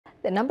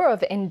The number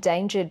of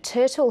endangered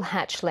turtle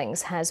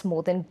hatchlings has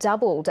more than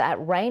doubled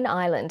at Raine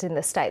Island in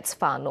the state's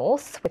far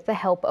north with the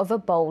help of a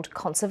bold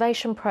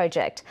conservation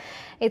project.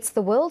 It's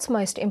the world's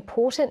most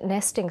important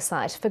nesting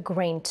site for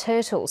green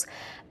turtles,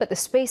 but the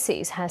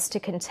species has to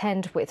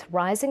contend with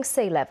rising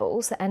sea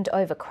levels and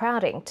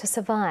overcrowding to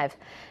survive.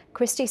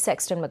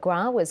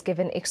 Sexton-McGrath was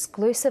given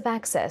exclusive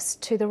access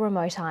to the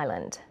remote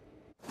island.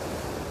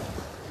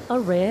 A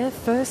rare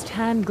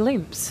first-hand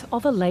glimpse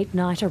of a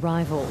late-night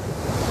arrival.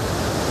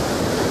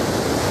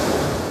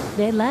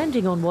 They're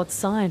landing on what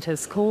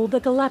scientists call the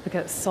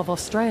Galapagos of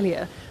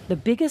Australia, the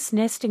biggest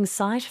nesting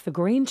site for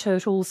green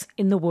turtles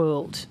in the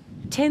world.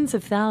 Tens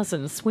of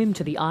thousands swim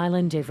to the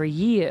island every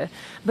year,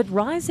 but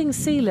rising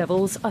sea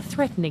levels are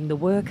threatening the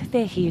work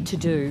they're here to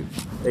do.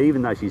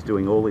 Even though she's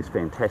doing all this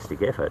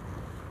fantastic effort,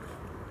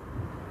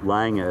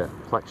 laying a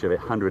clutch of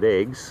 100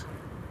 eggs,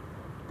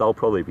 they'll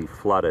probably be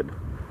flooded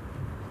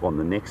on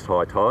the next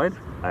high tide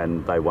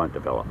and they won't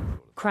develop.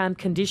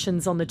 Cramped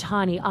conditions on the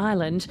tiny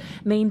island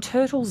mean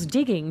turtles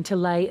digging to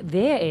lay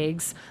their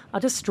eggs are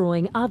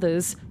destroying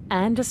others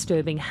and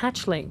disturbing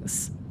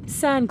hatchlings.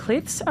 Sand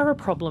cliffs are a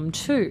problem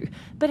too,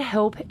 but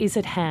help is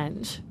at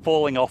hand.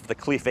 Falling off the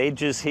cliff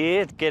edges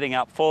here, getting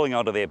up, falling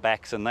onto their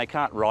backs, and they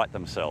can't right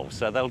themselves,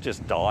 so they'll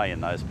just die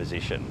in those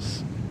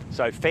positions.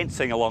 So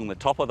fencing along the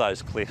top of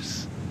those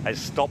cliffs has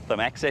stopped them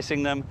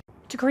accessing them.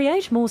 To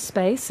create more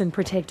space and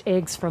protect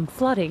eggs from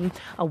flooding,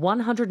 a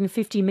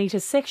 150-metre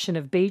section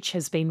of beach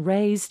has been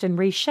raised and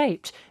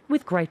reshaped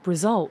with great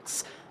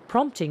results,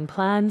 prompting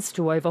plans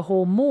to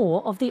overhaul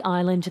more of the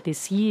island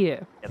this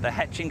year. The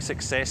hatching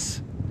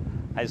success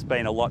has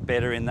been a lot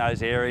better in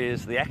those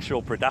areas. The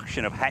actual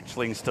production of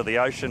hatchlings to the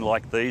ocean,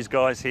 like these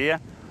guys here,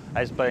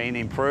 has been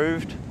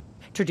improved.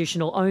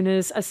 Traditional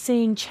owners are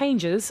seeing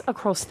changes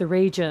across the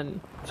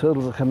region.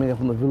 Turtles are coming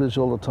up in the village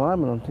all the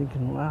time and I'm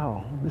thinking,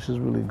 wow, this is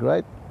really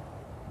great.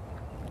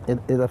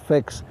 It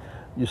affects,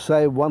 you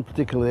save one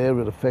particular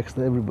area, it affects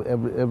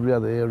every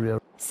other area.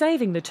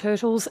 Saving the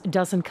turtles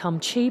doesn't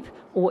come cheap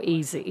or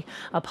easy.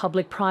 A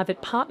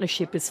public-private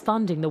partnership is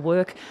funding the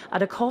work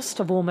at a cost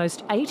of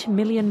almost $8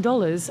 million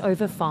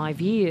over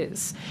 5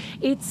 years.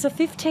 It's a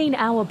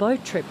 15-hour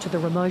boat trip to the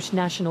remote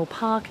national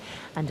park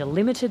and a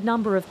limited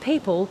number of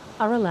people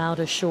are allowed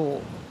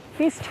ashore.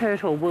 This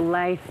turtle will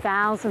lay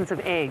thousands of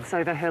eggs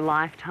over her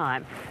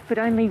lifetime, but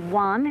only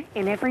 1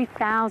 in every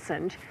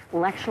 1,000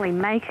 will actually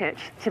make it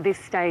to this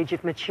stage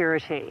of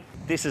maturity.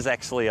 This is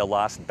actually a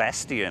last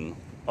bastion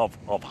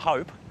of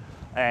hope,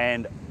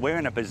 and we're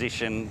in a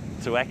position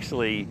to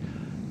actually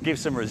give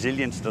some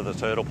resilience to the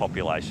turtle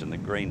population, the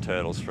green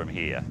turtles from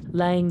here.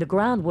 Laying the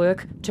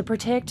groundwork to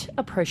protect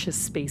a precious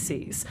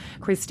species.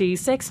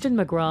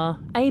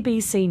 Sexton-McGrath,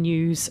 ABC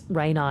News,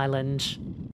 Raine Island.